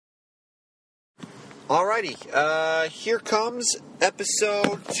Alrighty, here comes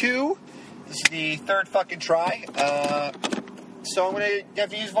episode 2. This is the third fucking try. So I'm gonna have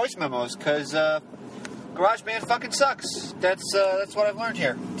to use voice memos because GarageBand fucking sucks. That's what I've learned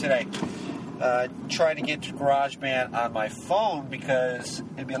here today. Trying to get to GarageBand on my phone because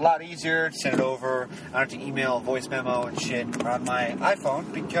it'd be a lot easier to send it over. I don't have to email a voice memo and shit on my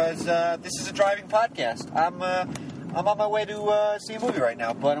iPhone because this is a driving podcast. I'm on my way to see a movie right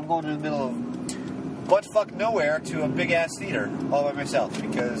now, but I'm going to the middle of butt-fuck nowhere to a big-ass theater all by myself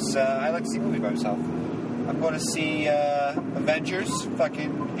because I like to see movies by myself. I'm going to see Avengers,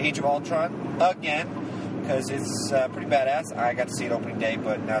 fucking Age of Ultron, again, because it's pretty badass. I got to see it opening day,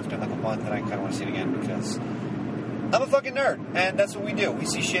 but now it's been like a month and I kind of want to see it again because I'm a fucking nerd, and that's what we do. We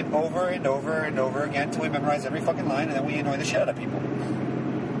see shit over and over and over again until we memorize every fucking line, and then we annoy the shit out of people.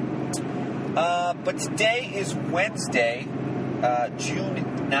 But today is Wednesday, June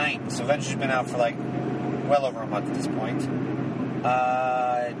 9th, so Avengers has been out for like well over a month at this point.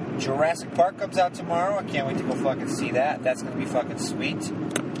 Jurassic Park comes out tomorrow. I can't wait to go fucking see that. That's going to be fucking sweet.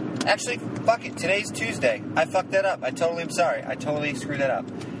 Actually, fuck it. Today's Tuesday. I fucked that up. I totally am sorry. I totally screwed that up.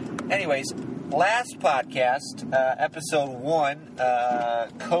 Anyways, last podcast, episode 1,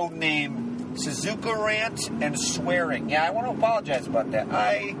 codename Suzuka Rant and Swearing. Yeah, I want to apologize about that.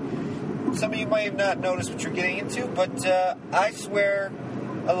 Some of you might have not noticed what you're getting into, but I swear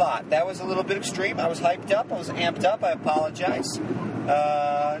a lot. That was a little bit extreme. I was hyped up. I was amped up. I apologize.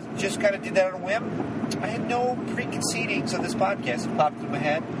 Just kind of did that on a whim. I had no preconceivings of this podcast. It popped into my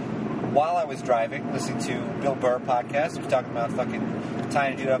head while I was driving, listening to Bill Burr podcast. He was talking about fucking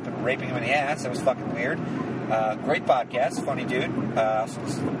tying a dude up and raping him in the ass. That was fucking weird. Great podcast. Funny dude. Also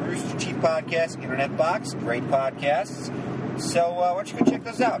listen to the Rooster Teeth podcast, Internet Box. Great podcasts. So why don't you go check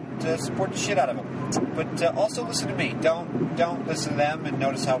those out to support the shit out of them. But also listen to me. Don't listen to them and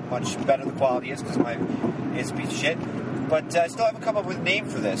notice how much better the quality is because it's a piece of shit. But I still haven't come up with a name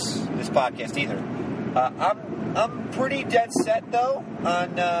for this podcast either. I'm pretty dead set though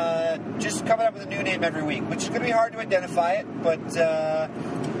on just coming up with a new name every week, which is going to be hard to identify it. But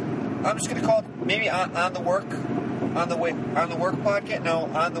I'm just going to call it maybe on the work podcast. No,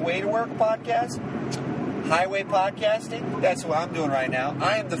 on the way to work podcast. Highway podcasting. That's what I'm doing right now.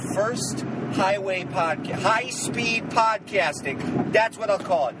 I am the first high-speed podcasting. That's what I'll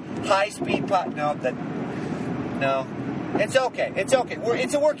call it. High-speed No. It's okay. It's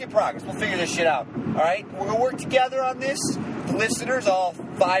a work in progress. We'll figure this shit out. All right? We're going to work together on this. The listeners, all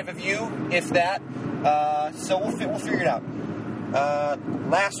 5 of you, if that. So we'll figure it out.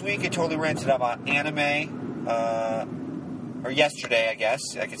 Last week, I totally ranted about anime. Or yesterday, I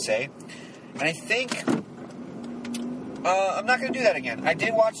guess, I could say. And I think I'm not going to do that again. I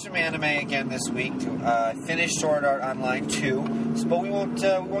did watch some anime again this week. Finished Sword Art Online 2, but we won't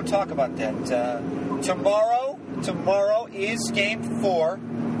talk about that. Tomorrow is Game 4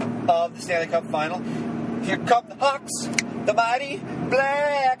 of the Stanley Cup Final. Here come the Hawks, the mighty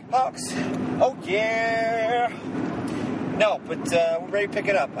Black Hawks. Oh yeah! No, but we're ready to pick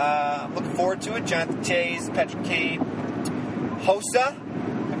it up. I'm looking forward to it. Jonathan Toews, Patrick Kane, Hossa.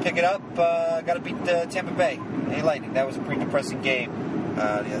 Pick it up. Got to beat Tampa Bay Lightning. That was a pretty depressing game the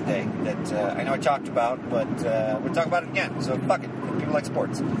other day that I know I talked about, but we'll talk about it again. So fuck it. People like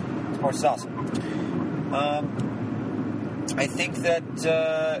sports. Sports is awesome. I think it's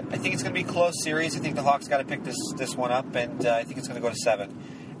going to be a close series. I think the Hawks got to pick this one up, and I think it's going to go to 7.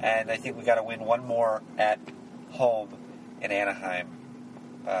 And I think we got to win one more at home in Anaheim.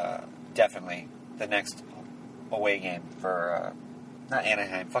 Definitely the next away game for. Not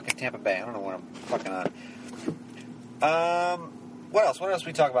Anaheim, fucking Tampa Bay. I don't know what I'm fucking on. What else? What else did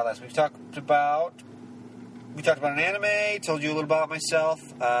we talk about last week? We talked about an anime, told you a little about myself.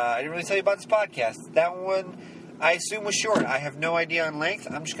 I didn't really tell you about this podcast. That one, I assume, was short. I have no idea on length.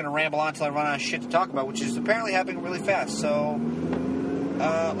 I'm just going to ramble on until I run out of shit to talk about, which is apparently happening really fast. So,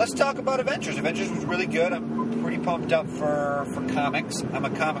 let's talk about Avengers. Avengers was really good. I'm pretty pumped up for comics. I'm a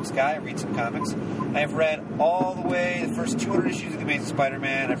comics guy. I read some comics. I've read all the way the first 200 issues of The Amazing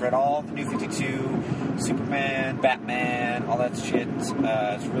Spider-Man. I've read all the New 52, Superman, Batman, all that shit. It's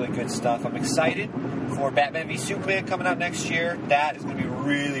really good stuff. I'm excited for Batman v Superman coming out next year. That is going to be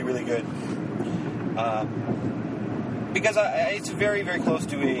really, really good. Because it's very, very close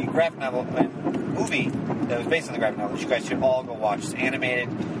to a graphic novel, a movie that was based on the graphic novel, which you guys should all go watch. It's animated.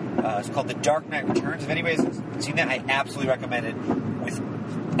 It's called The Dark Knight Returns. If anybody's seen that, I absolutely recommend it with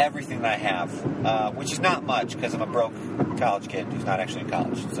everything that I have, which is not much because I'm a broke college kid who's not actually in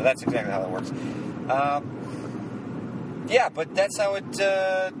college. So that's exactly how that works. Yeah, but that's how it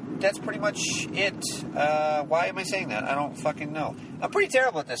that's pretty much it. Why am I saying that? I don't fucking know. I'm pretty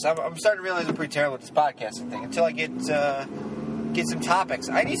terrible at this. I'm starting to realize I'm pretty terrible at this podcasting thing. Until I get some topics.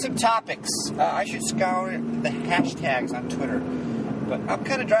 I need some topics. I should scour the hashtags on Twitter. But I'm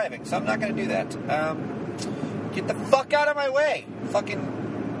kind of driving, so I'm not going to do that. Get the fuck out of my way. Fucking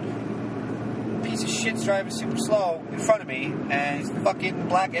piece of shit's driving super slow in front of me, and he's a fucking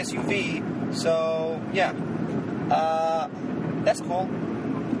black SUV. So, yeah. That's cool.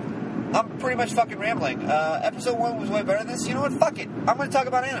 I'm pretty much fucking rambling. Episode 1 was way better than this. You know what? Fuck it. I'm going to talk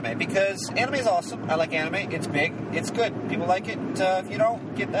about anime, because anime is awesome. I like anime. It's big. It's good. People like it. If you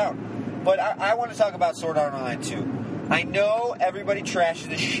don't, get out. But I want to talk about Sword Art Online 2. I know everybody trashes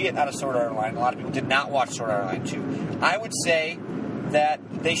the shit out of Sword Art Online. A lot of people did not watch Sword Art Online 2. I would say that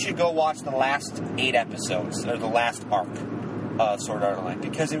they should go watch the last 8 episodes, or the last arc of Sword Art Online,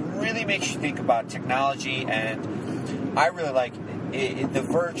 because it really makes you think about technology, and I really like the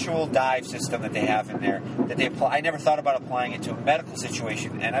virtual dive system that they have in there, that they apply. I never thought about applying it to a medical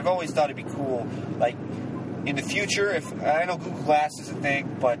situation, and I've always thought it'd be cool, like, in the future, if I know Google Glass is a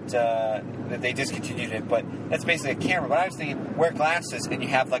thing, but that they discontinued it, but that's basically a camera. But I was thinking, wear glasses and you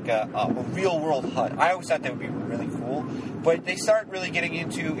have like a real world HUD. I always thought that would be really cool. But they start really getting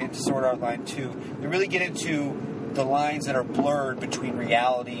into Sword Art Online 2. They really get into the lines that are blurred between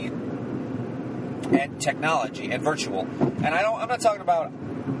reality and technology and virtual. And I'm not talking about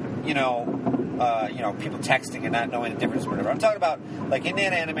people texting and not knowing the difference or whatever. I'm talking about, like, in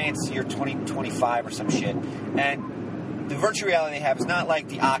that anime, it's year 2025 or some shit. And the virtual reality they have is not like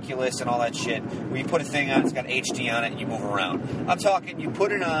the Oculus and all that shit, where you put a thing on, it's got HD on it, and you move around. I'm talking, you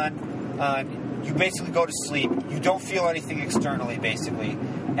put it on, you basically go to sleep, you don't feel anything externally, basically,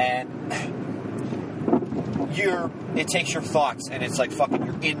 and it takes your thoughts, and it's like fucking,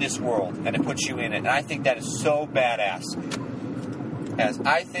 you're in this world, and it puts you in it. And I think that is so badass. As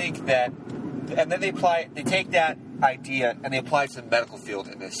I think that, and then they take that idea and they apply it to the medical field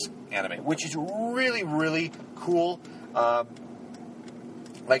in this anime, which is really, really cool.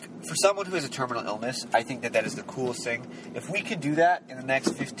 Like, for someone who has a terminal illness, I think that is the coolest thing. If we could do that in the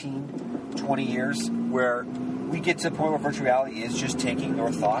next 15, 20 years, where we get to the point where virtual reality is just taking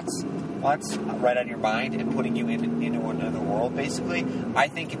your thoughts right out of your mind and putting you into another world, basically. I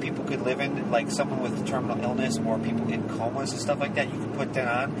think if people could live in, like, someone with terminal illness or people in comas and stuff like that, you could put that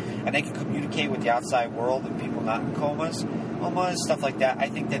on, and they can communicate with the outside world and people not in comas, stuff like that. I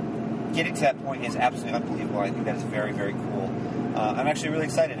think that getting to that point is absolutely unbelievable. I think that is very, very cool. I'm actually really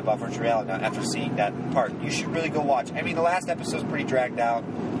excited about virtual reality now after seeing that part. You should really go watch. I mean, the last episode's pretty dragged out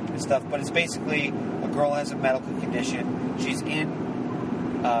and stuff, but it's basically a girl has a medical condition. She's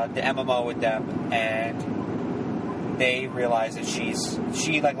in the MMO with them, and they realize that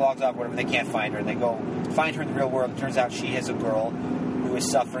she like logs off, whatever. They can't find her, and they go find her in the real world. It turns out she is a girl who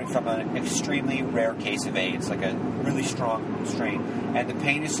is suffering from an extremely rare case of AIDS, like a really strong strain, and the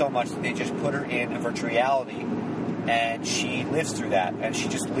pain is so much that they just put her in a virtual reality, and she lives through that, and she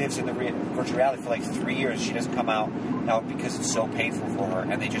just lives in the virtual reality for like 3 years. She doesn't come out now because it's so painful for her,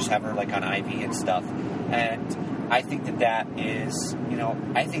 and they just have her like on IV and stuff. And I think that is,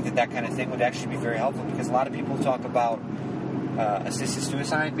 I think that kind of thing would actually be very helpful, because a lot of people talk about assisted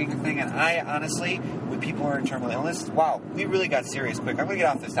suicide being a thing, and I honestly, with people who are in terminal illness, wow, we really got serious quick. I'm going to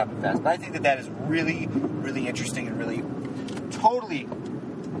get off this topic fast, but I think that is really, really interesting and really totally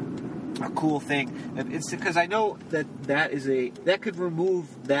a cool thing. It's because I know that could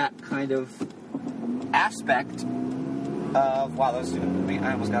remove that kind of aspect of, wow, that was stupid.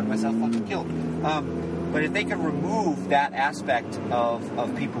 I almost got myself fucking killed. But if they can remove that aspect of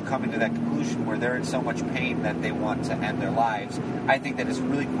people coming to that conclusion where they're in so much pain that they want to end their lives, I think that it's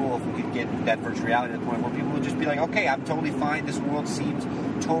really cool if we could get that virtual reality to the point where people would just be like, okay, I'm totally fine. This world seems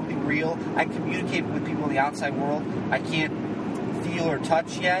totally real. I communicate with people in the outside world. I can't feel or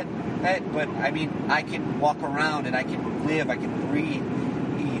touch yet, but I mean, I can walk around and I can live. I can breathe,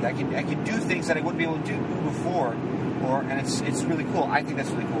 eat. I can do things that I wouldn't be able to do before. And it's really cool. I think that's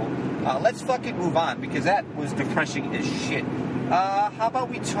really cool. Let's fucking move on, because that was depressing as shit. How about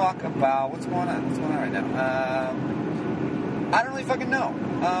we talk about what's going on? What's going on right now? I don't really fucking know.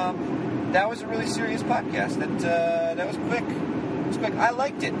 That was a really serious podcast. That was quick. It was quick. I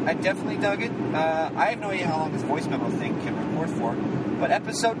liked it. I definitely dug it. I have no idea how long this voice memo thing can record for. But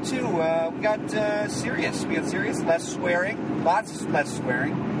episode 2, we got serious. We got serious. Less swearing. Lots less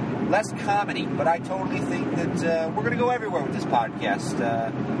swearing. Less comedy, but I totally think that we're going to go everywhere with this podcast.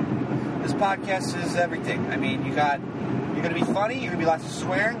 This podcast is everything. I mean, you're going to be funny, you're going to be lots of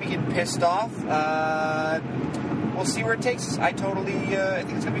swearing, be getting pissed off. We'll see where it takes us. I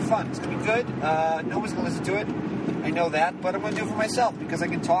think it's going to be fun. It's going to be good. No one's going to listen to it. I know that, but I'm going to do it for myself because I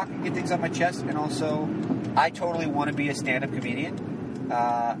can talk and get things on my chest, and also I totally want to be a stand-up comedian.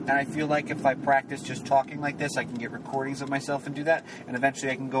 And I feel like if I practice just talking like this, I can get recordings of myself and do that, and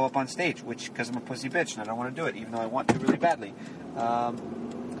eventually I can go up on stage, which, because I'm a pussy bitch and I don't want to do it, even though I want to really badly. I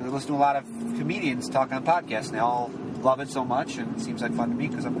listen to a lot of comedians talk on podcasts, and they all love it so much, and it seems like fun to me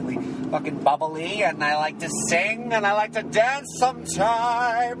because I'm really fucking bubbly, and I like to sing, and I like to dance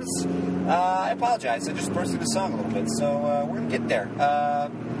sometimes. I apologize, I just burst into song a little bit, so we're going to get there.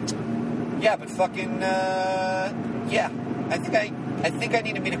 Yeah, but fucking, yeah, I think I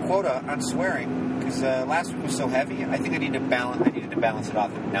need to meet a quota on swearing, because last week was so heavy. I think I needed to balance it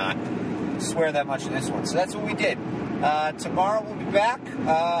off and not swear that much in this one. So that's what we did. Tomorrow we'll be back.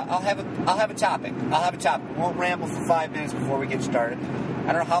 I'll have a topic. We won't ramble for 5 minutes before we get started.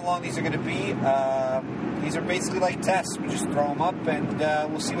 I don't know how long these are going to be. These are basically like tests. We just throw them up and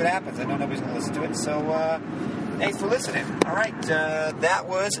we'll see what happens. I know nobody's going to listen to it, so thanks for listening. All right, that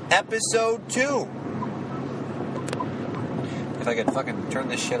was episode 2. If I could fucking turn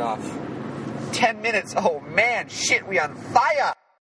this shit off. 10 minutes. Oh man, shit, we on fire.